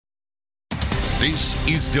This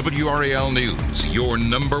is WRAL News, your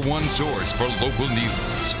number one source for local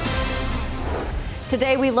news.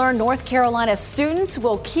 Today we learn North Carolina students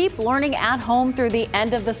will keep learning at home through the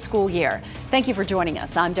end of the school year. Thank you for joining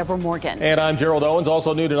us. I'm Deborah Morgan. And I'm Gerald Owens.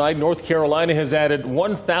 Also new tonight, North Carolina has added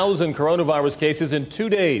 1,000 coronavirus cases in 2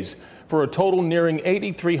 days for a total nearing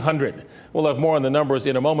 8,300. We'll have more on the numbers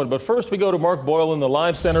in a moment. But first, we go to Mark Boyle in the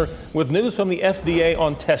Live Center with news from the FDA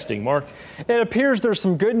on testing. Mark? It appears there's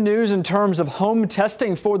some good news in terms of home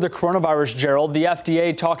testing for the coronavirus, Gerald. The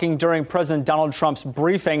FDA talking during President Donald Trump's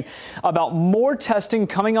briefing about more testing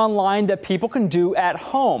coming online that people can do at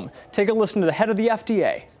home. Take a listen to the head of the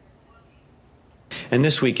FDA. And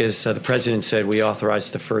this week, as the president said, we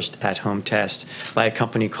authorized the first at-home test by a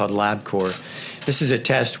company called LabCorp. This is a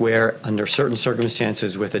test where, under certain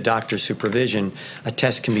circumstances with a doctor's supervision, a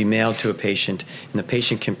test can be mailed to a patient, and the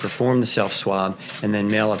patient can perform the self-swab and then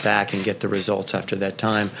mail it back and get the results after that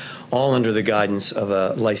time, all under the guidance of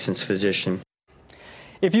a licensed physician.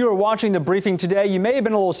 If you were watching the briefing today, you may have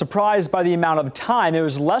been a little surprised by the amount of time. It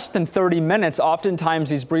was less than 30 minutes.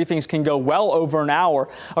 Oftentimes, these briefings can go well over an hour.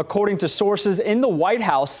 According to sources in the White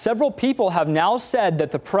House, several people have now said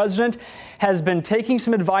that the president has been taking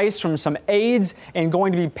some advice from some aides and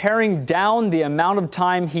going to be paring down the amount of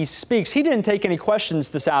time he speaks. He didn't take any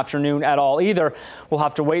questions this afternoon at all either. We'll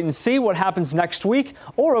have to wait and see what happens next week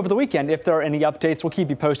or over the weekend. If there are any updates, we'll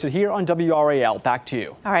keep you posted here on WRAL. Back to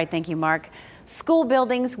you. All right. Thank you, Mark. School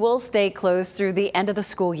buildings will stay closed through the end of the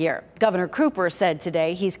school year. Governor Cooper said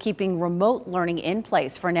today he's keeping remote learning in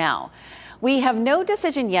place for now. We have no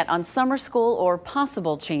decision yet on summer school or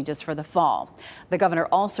possible changes for the fall. The governor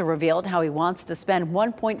also revealed how he wants to spend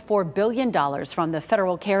 $1.4 billion from the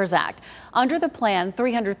Federal CARES Act. Under the plan,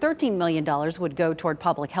 $313 million would go toward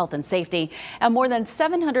public health and safety and more than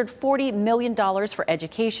 $740 million for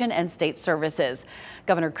education and state services.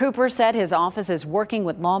 Governor Cooper said his office is working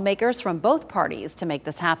with lawmakers from both parties to make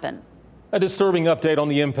this happen. A disturbing update on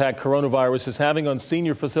the impact coronavirus is having on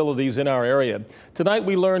senior facilities in our area. Tonight,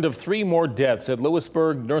 we learned of 3 more deaths at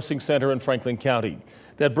Lewisburg Nursing Center in Franklin County.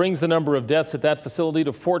 That brings the number of deaths at that facility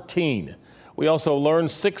to 14. We also learned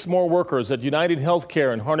 6 more workers at United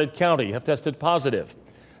Healthcare in Harnett County have tested positive.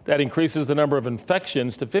 That increases the number of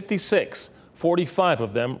infections to 56, 45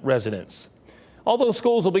 of them residents. Although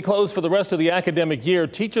schools will be closed for the rest of the academic year,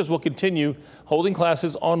 teachers will continue holding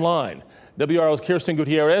classes online. WRAL's Kirsten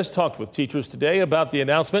Gutierrez talked with teachers today about the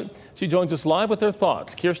announcement. She joins us live with their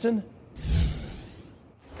thoughts. Kirsten?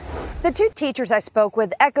 The 2 teachers I spoke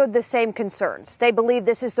with echoed the same concerns. They believe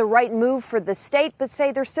this is the right move for the state, but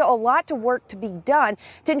say there's still a lot of work to be done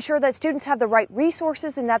to ensure that students have the right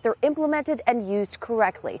resources and that they're implemented and used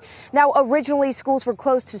correctly. Now, originally, schools were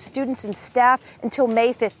closed to students and staff until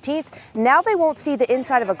May 15th. Now they won't see the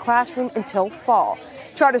inside of a classroom until fall.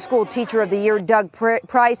 Charter School Teacher of the Year Doug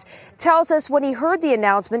Price tells us when he heard the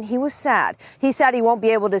announcement, he was sad. He said he won't be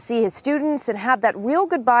able to see his students and have that real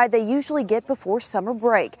goodbye they usually get before summer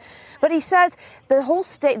break. But he says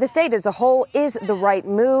the state as a whole is the right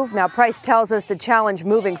move. Now, Price tells us the challenge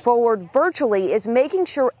moving forward virtually is making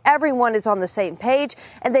sure everyone is on the same page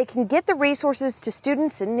and they can get the resources to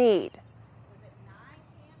students in need.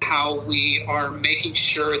 How we are making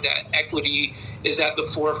sure that equity is at the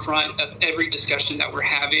forefront of every discussion that we're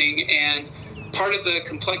having. And part of the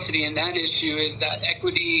complexity in that issue is that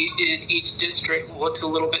equity in each district looks a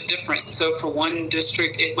little bit different. So for one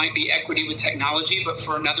district, it might be equity with technology, but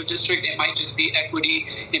for another district, it might just be equity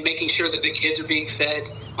in making sure that the kids are being fed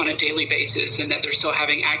on a daily basis and that they're still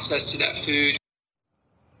having access to that food.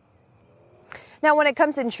 Now, when it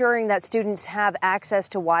comes to ensuring that students have access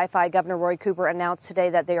to Wi-Fi, Governor Roy Cooper announced today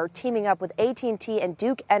that they are teaming up with AT&T and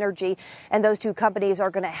Duke Energy, and those 2 companies are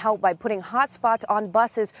going to help by putting hotspots on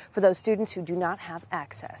buses for those students who do not have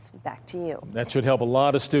access. Back to you. That should help a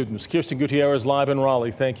lot of students. Kirsten Gutierrez live in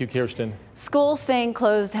Raleigh. Thank you, Kirsten. School staying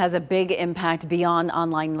closed has a big impact beyond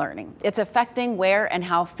online learning. It's affecting where and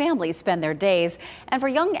how families spend their days. And for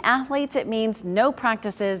young athletes, it means no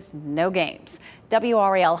practices, no games.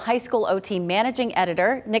 WRAL High School OT Managing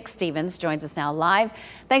Editor Nick Stevens joins us now live.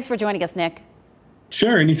 Thanks for joining us, Nick.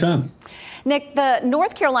 Sure, anytime. Nick, the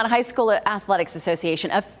North Carolina High School Athletics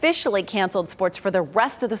Association officially canceled sports for the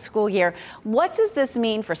rest of the school year. What does this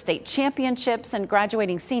mean for state championships and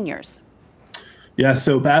graduating seniors? Yeah,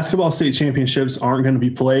 so basketball state championships aren't going to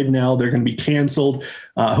be played now. They're going to be canceled.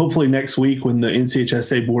 Hopefully next week when the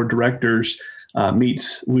NCHSA board directors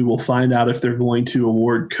meets, we will find out if they're going to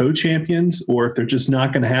award co-champions or if they're just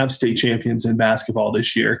not going to have state champions in basketball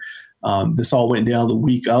this year. This all went down the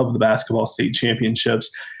week of the basketball state championships.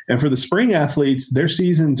 And for the spring athletes, their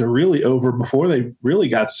seasons are really over before they really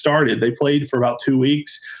got started. They played for about 2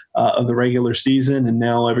 weeks. of the regular season, and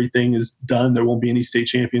now everything is done. There won't be any state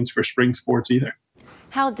champions for spring sports either.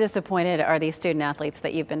 How disappointed are these student athletes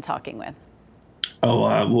that you've been talking with?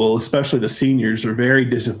 Well, especially the seniors are very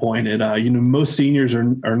disappointed. Most seniors are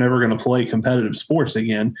never going to play competitive sports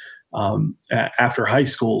again after high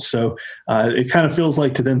school. So it kind of feels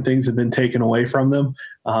like to them things have been taken away from them.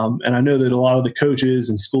 And I know that a lot of the coaches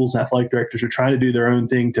and schools and athletic directors are trying to do their own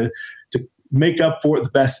thing to make up for it the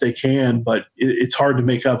best they can, but it's hard to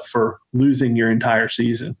make up for losing your entire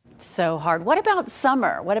season. So hard. What about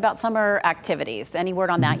summer? What about summer activities? Any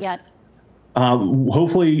word on that yet?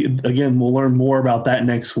 Hopefully, again, we'll learn more about that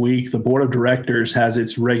next week. The board of directors has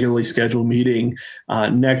its regularly scheduled meeting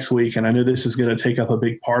next week, and I know this is going to take up a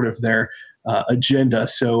big part of their agenda.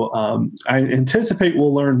 So I anticipate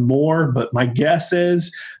we'll learn more, but my guess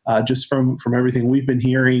is just from everything we've been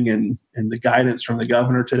hearing and the guidance from the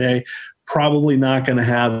governor today, probably not going to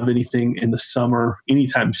have anything in the summer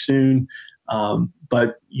anytime soon.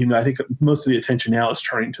 But, I think most of the attention now is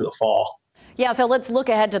turning to the fall. Yeah, so let's look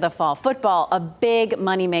ahead to the fall. Football, a big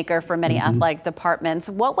moneymaker for many athletic departments.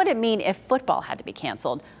 What would it mean if football had to be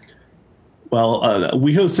canceled? Well,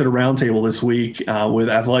 we hosted a roundtable this week with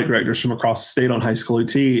athletic directors from across the state on high school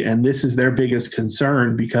UT, and this is their biggest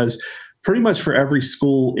concern because pretty much for every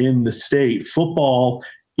school in the state, football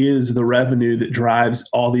is the revenue that drives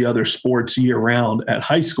all the other sports year round at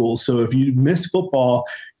high school. So if you miss football,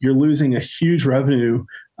 you're losing a huge revenue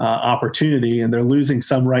opportunity, and they're losing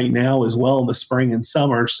some right now as well in the spring and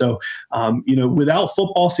summer. So, without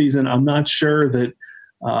football season, I'm not sure that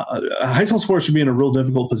high school sports should be in a real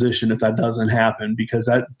difficult position if that doesn't happen, because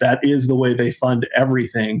that is the way they fund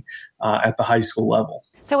everything at the high school level.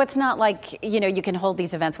 So it's not like, you can hold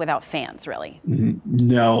these events without fans, really?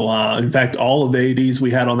 No. In fact, all of the ADs we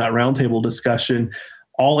had on that roundtable discussion,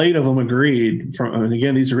 all 8 of them agreed, and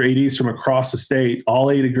again, these are ADs from across the state,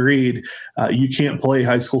 all 8 agreed you can't play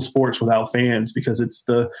high school sports without fans, because it's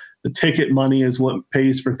the ticket money is what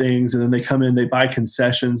pays for things. And then they come in, they buy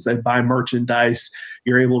concessions, they buy merchandise.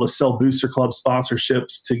 You're able to sell Booster Club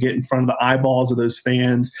sponsorships to get in front of the eyeballs of those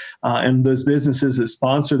fans. And those businesses that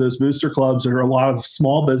sponsor those Booster Clubs are a lot of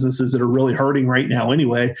small businesses that are really hurting right now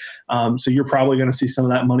anyway. So you're probably going to see some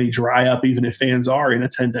of that money dry up, even if fans are in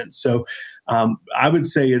attendance. So I would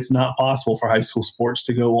say it's not possible for high school sports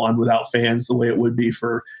to go on without fans the way it would be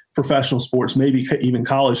for professional sports, maybe even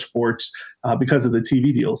college sports, because of the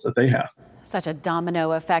TV deals that they have. Such a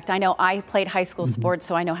domino effect. I know I played high school sports,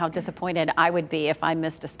 so I know how disappointed I would be if I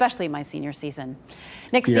missed, especially my senior season.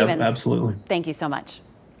 Nick Stevens, absolutely. Thank you so much.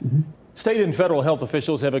 State and federal health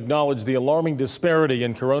officials have acknowledged the alarming disparity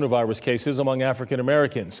in coronavirus cases among African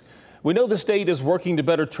Americans. We know the state is working to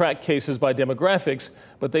better track cases by demographics,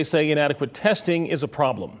 but they say inadequate testing is a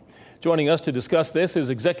problem. Joining us to discuss this is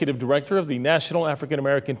Executive Director of the National African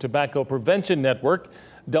American Tobacco Prevention Network,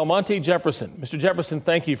 Delmonte Jefferson. Mr. Jefferson,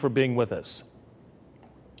 thank you for being with us.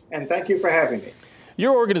 And thank you for having me.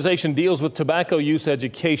 Your organization deals with tobacco use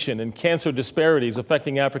education and cancer disparities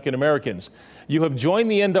affecting African Americans. You have joined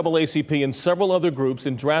the NAACP and several other groups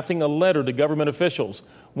in drafting a letter to government officials.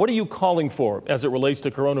 What are you calling for as it relates to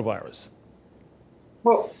coronavirus?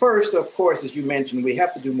 Well, first, of course, as you mentioned, we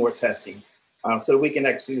have to do more testing so that we can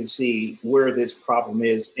actually see where this problem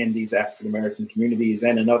is in these African American communities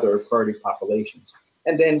and in other priority populations.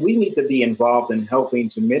 And then we need to be involved in helping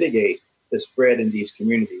to mitigate the spread in these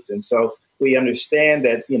communities. And so we understand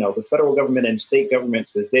that, the federal government and state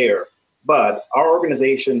governments are there, but our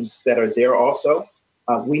organizations that are there also,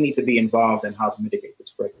 we need to be involved in how to mitigate the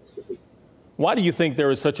spread of this disease. Why do you think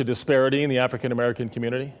there is such a disparity in the African American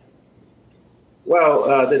community?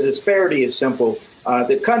 Well, the disparity is simple.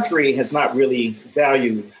 The country has not really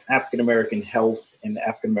valued African American health and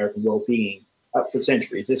African American well-being for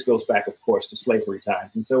centuries. This goes back, of course, to slavery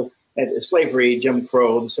times. And so slavery, Jim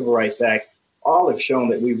Crow, the Civil Rights Act, all have shown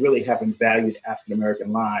that we really haven't valued African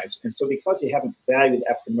American lives. And so because you haven't valued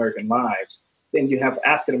African American lives, then you have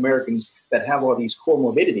African Americans that have all these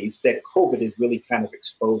comorbidities that COVID is really kind of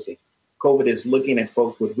exposing. COVID is looking at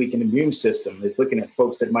folks with weakened immune system. It's looking at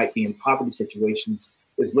folks that might be in poverty situations.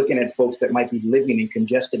 It's looking at folks that might be living in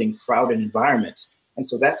congested and crowded environments. And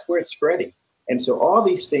so that's where it's spreading. And so all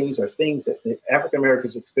these things are things that African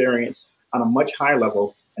Americans experience on a much higher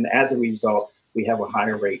level. And as a result, we have a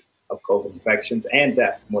higher rate of COVID infections and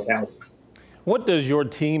death mortality. What does your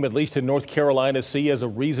team, at least in North Carolina, see as a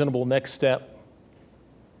reasonable next step?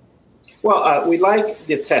 Well, we like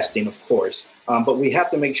the testing, of course, but we have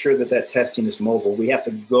to make sure that testing is mobile. We have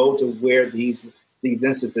to go to where these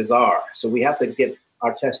instances are. So we have to get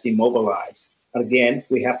our testing mobilized. Again,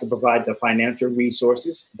 we have to provide the financial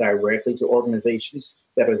resources directly to organizations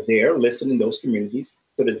that are there listed in those communities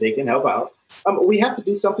so that they can help out. We have to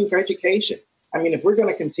do something for education. I mean, if we're going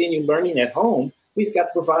to continue learning at home, we've got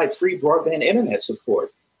to provide free broadband internet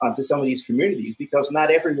support to some of these communities because not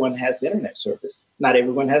everyone has internet service. Not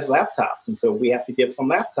everyone has laptops. And so we have to give some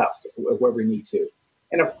laptops where we need to.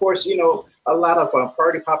 And of course, you know, a lot of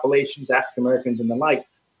priority populations, African Americans and the like,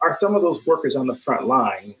 are some of those workers on the front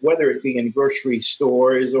line, whether it be in grocery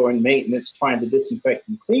stores or in maintenance, trying to disinfect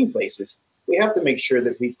and clean places. We have to make sure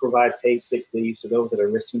that we provide paid sick leave to those that are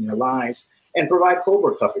risking their lives and provide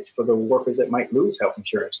COBRA coverage for the workers that might lose health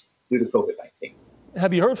insurance due to COVID-19.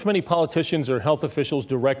 Have you heard from any politicians or health officials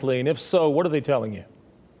directly? And if so, what are they telling you?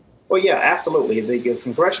 Well, yeah, absolutely. The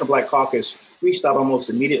Congressional Black Caucus reached out almost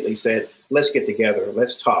immediately, said, let's get together,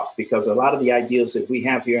 let's talk, because a lot of the ideas that we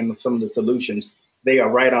have here and some of the solutions, they are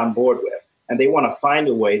right on board with. And they want to find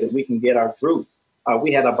a way that we can get our group.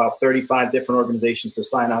 We had about 35 different organizations to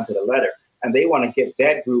sign on to the letter, and they want to get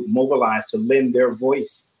that group mobilized to lend their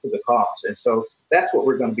voice to the cause. And so that's what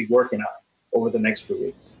we're going to be working on over the next few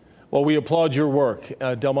weeks. Well, we applaud your work.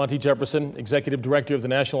 Del Monte Jefferson, Executive Director of the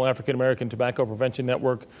National African American Tobacco Prevention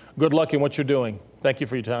Network. Good luck in what you're doing. Thank you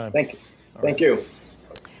for your time. Thank you. Thank you.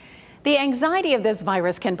 The anxiety of this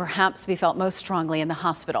virus can perhaps be felt most strongly in the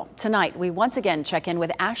hospital. Tonight, we once again check in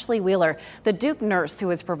with Ashley Wheeler, the Duke nurse who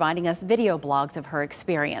is providing us video blogs of her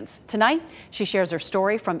experience. Tonight, she shares her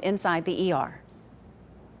story from inside the ER.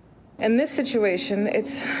 In this situation,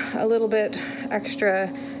 it's a little bit extra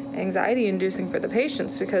anxiety inducing for the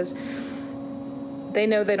patients because they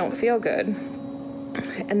know they don't feel good.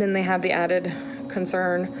 And then they have the added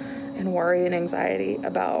concern and worry and anxiety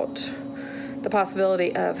about the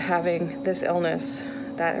possibility of having this illness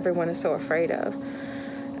that everyone is so afraid of.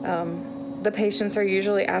 The patients are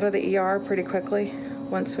usually out of the ER pretty quickly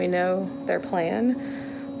once we know their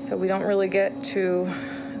plan, so we don't really get to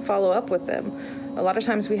follow up with them. A lot of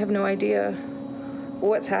times we have no idea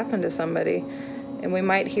what's happened to somebody, and we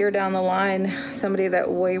might hear down the line somebody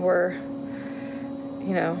that we were,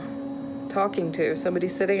 talking to, somebody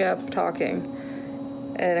sitting up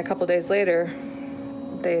talking, and a couple days later,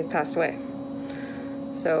 they've passed away.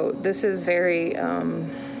 So this is very,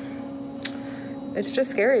 it's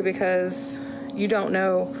just scary because you don't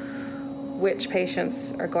know which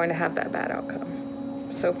patients are going to have that bad outcome.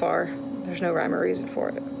 So far, there's no rhyme or reason for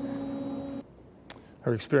it.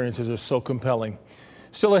 Her experiences are so compelling.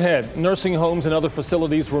 Still ahead, nursing homes and other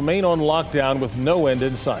facilities remain on lockdown with no end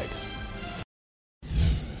in sight.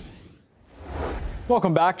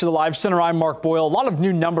 Welcome back to the Live Center. I'm Mark Boyle. A lot of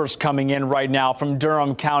new numbers coming in right now from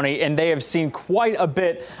Durham County, and they have seen quite a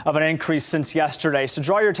bit of an increase since yesterday. So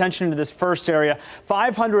draw your attention to this first area.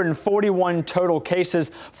 541 total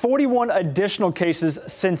cases, 41 additional cases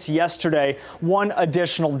since yesterday, 1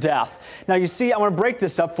 additional death. Now, you see, I'm going to break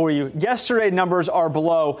this up for you. Yesterday's numbers are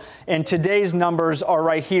below, and today's numbers are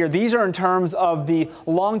right here. These are in terms of the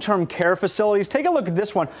long-term care facilities. Take a look at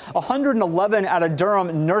this one. 111 at a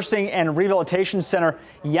Durham Nursing and Rehabilitation Center.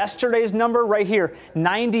 Yesterday's number right here,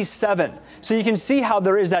 97. So you can see how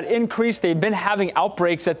there is that increase. They've been having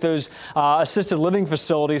outbreaks at those assisted living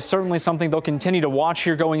facilities. Certainly something they'll continue to watch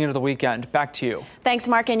here going into the weekend. Back to you. Thanks,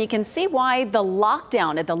 Mark. And you can see why the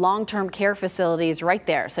lockdown at the long-term care facilities right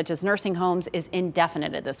there, such as nursing homes, is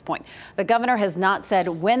indefinite at this point. The governor has not said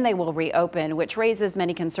when they will reopen, which raises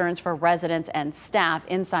many concerns for residents and staff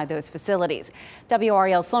inside those facilities.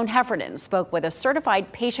 WRAL's Sloan Heffernan spoke with a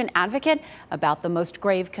certified patient advocate about the most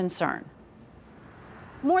grave concern.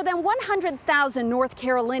 More than 100,000 North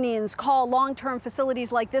Carolinians call long-term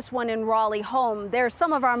facilities like this one in Raleigh home. They're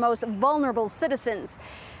some of our most vulnerable citizens.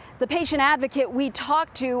 The patient advocate we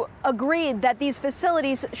talked to agreed that these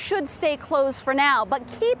facilities should stay closed for now, but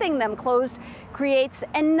keeping them closed creates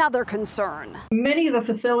another concern. Many of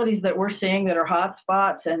the facilities that we're seeing that are hot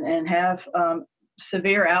spots and have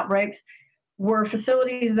severe outbreaks were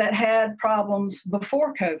facilities that had problems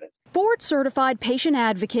before COVID. Board-certified patient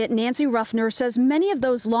advocate Nancy Ruffner says many of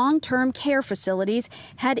those long-term care facilities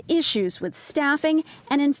had issues with staffing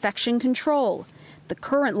and infection control. The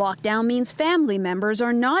current lockdown means family members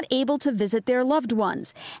are not able to visit their loved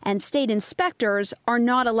ones, and state inspectors are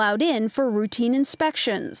not allowed in for routine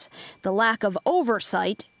inspections. The lack of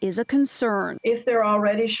oversight is a concern. If they're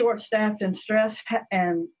already short-staffed and stressed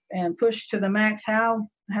and pushed to the max, how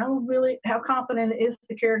competent is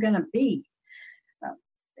the care going to be?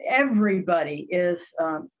 Everybody's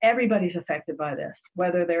affected by this,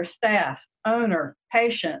 whether they're staff, owner,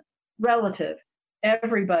 patient, relative.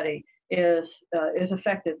 Everybody is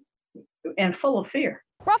affected and full of fear.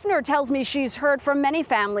 Ruffner tells me she's heard from many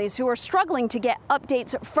families who are struggling to get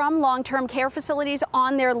updates from long-term care facilities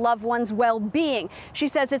on their loved ones' well-being. She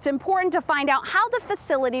says it's important to find out how the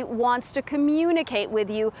facility wants to communicate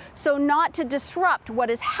with you so not to disrupt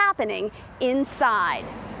what is happening inside.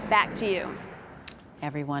 Back to you.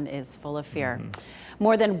 Everyone is full of fear.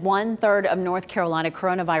 More than 1/3 of North Carolina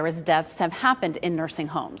coronavirus deaths have happened in nursing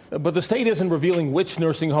homes. But the state isn't revealing which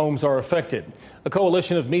nursing homes are affected. A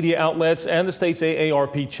coalition of media outlets and the state's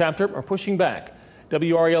AARP chapter are pushing back.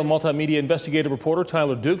 WRAL multimedia investigative reporter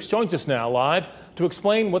Tyler Dukes joins us now live to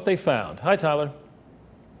explain what they found. Hi, Tyler.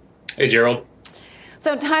 Hey, Gerald.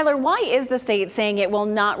 So, Tyler, why is the state saying it will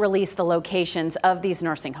not release the locations of these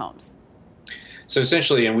nursing homes? So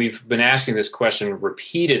essentially, and we've been asking this question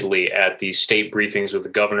repeatedly at these state briefings with the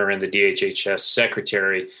governor and the DHHS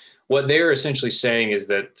secretary, what they're essentially saying is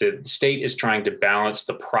that the state is trying to balance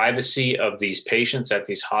the privacy of these patients at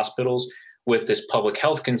these hospitals with this public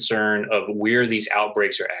health concern of where these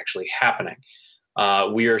outbreaks are actually happening.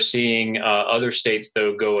 We are seeing other states,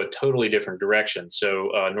 though, go a totally different direction. So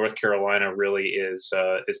North Carolina really is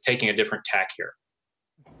taking a different tack here.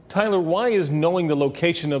 Tyler, why is knowing the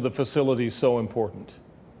location of the facility so important?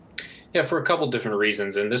 Yeah, for a couple different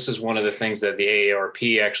reasons. And this is one of the things that the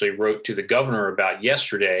AARP actually wrote to the governor about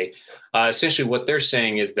yesterday. Essentially, what they're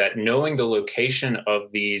saying is that knowing the location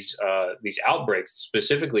of these outbreaks,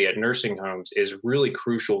 specifically at nursing homes, is really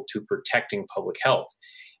crucial to protecting public health.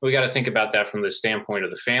 We got to think about that from the standpoint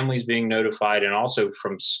of the families being notified and also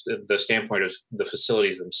from the standpoint of the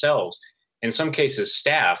facilities themselves. In some cases,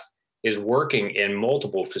 staff is working in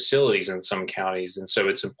multiple facilities in some counties. And so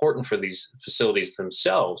it's important for these facilities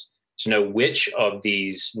themselves to know which of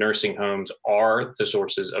these nursing homes are the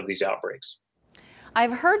sources of these outbreaks.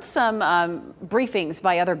 I've heard some briefings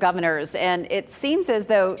by other governors, and it seems as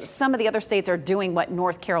though some of the other states are doing what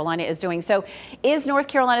North Carolina is doing. So is North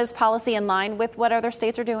Carolina's policy in line with what other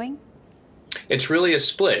states are doing? It's really a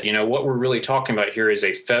split. You know, what we're really talking about here is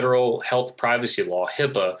a federal health privacy law,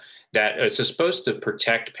 HIPAA, that is supposed to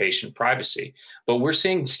protect patient privacy. But we're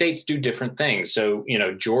seeing states do different things. So, you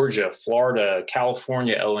know, Georgia, Florida,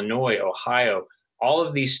 California, Illinois, Ohio, all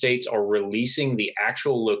of these states are releasing the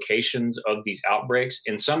actual locations of these outbreaks,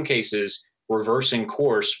 in some cases reversing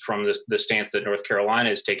course from the stance that North Carolina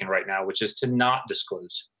is taking right now, which is to not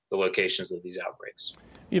disclose the locations of these outbreaks.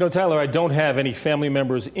 You know, Tyler, I don't have any family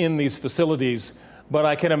members in these facilities, but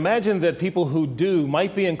I can imagine that people who do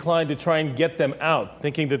might be inclined to try and get them out,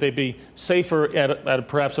 thinking that they'd be safer at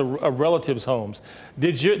perhaps a relative's homes.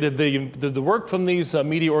 Did the work from these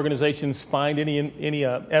media organizations find any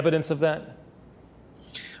evidence of that?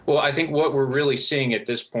 Well, I think what we're really seeing at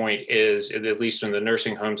this point is, at least in the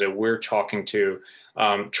nursing homes that we're talking to,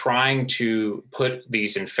 trying to put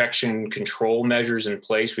these infection control measures in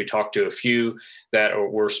place. We talked to a few that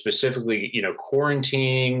were specifically, you know,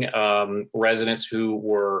 quarantining residents who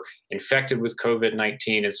were infected with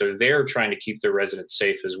COVID-19. And so they're trying to keep their residents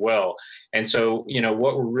safe as well. And so, you know,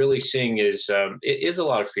 what we're really seeing is it is a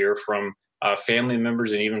lot of fear from family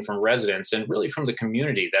members and even from residents and really from the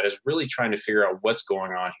community that is really trying to figure out what's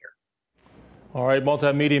going on here. All right,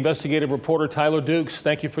 multimedia investigative reporter Tyler Dukes,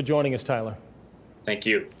 thank you for joining us, Tyler. Thank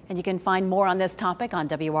you. And you can find more on this topic on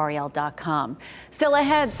WRAL.com. Still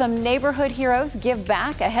ahead, some neighborhood heroes give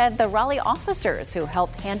back ahead the Raleigh officers who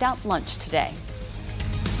helped hand out lunch today.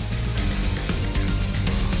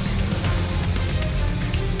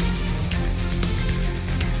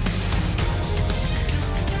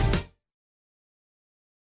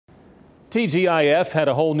 TGIF had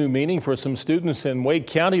a whole new meaning for some students in Wake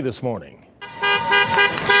County this morning.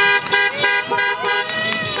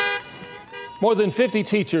 More than 50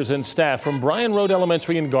 teachers and staff from Bryan Road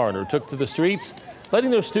Elementary in Garner took to the streets, letting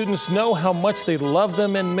their students know how much they love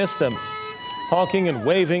them and miss them. Honking and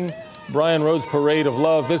waving, Bryan Road's Parade of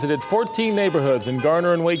Love visited 14 neighborhoods in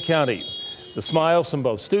Garner and Wake County. The smiles from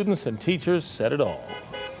both students and teachers said it all.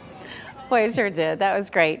 Boy, it sure did. That was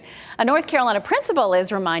great. A North Carolina principal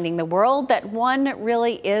is reminding the world that one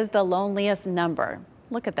really is the loneliest number.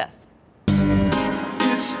 Look at this.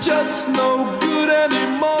 It's just no good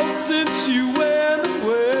anymore since you went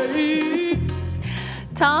away.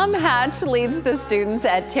 Tom Hatch leads the students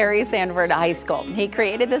at Terry Sanford High School. He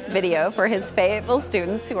created this video for his Fayetteville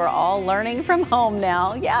students who are all learning from home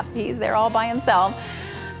now. Yep, he's there all by himself.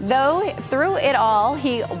 Though through it all,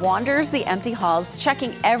 he wanders the empty halls,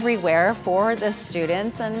 checking everywhere for the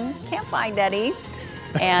students and can't find any.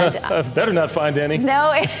 And better not find any.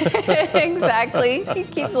 No, exactly. He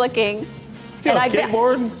keeps looking. Is he on a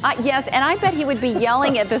skateboard? Yes, and I bet he would be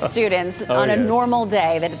yelling at the students on a normal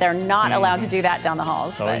day that they're not allowed to do that down the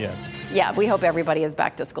halls. Oh, but yeah. Yeah, we hope everybody is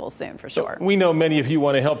back to school soon, for sure. We know many of you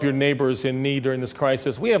want to help your neighbors in need during this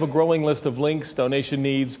crisis. We have a growing list of links, donation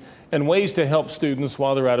needs, and ways to help students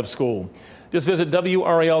while they're out of school. Just visit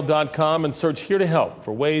WRAL.com and search Here to Help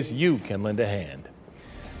for ways you can lend a hand.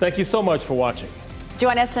 Thank you so much for watching.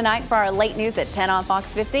 Join us tonight for our late news at 10 on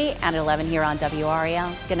Fox 50 and 11 here on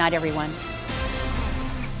WRAL. Good night, everyone.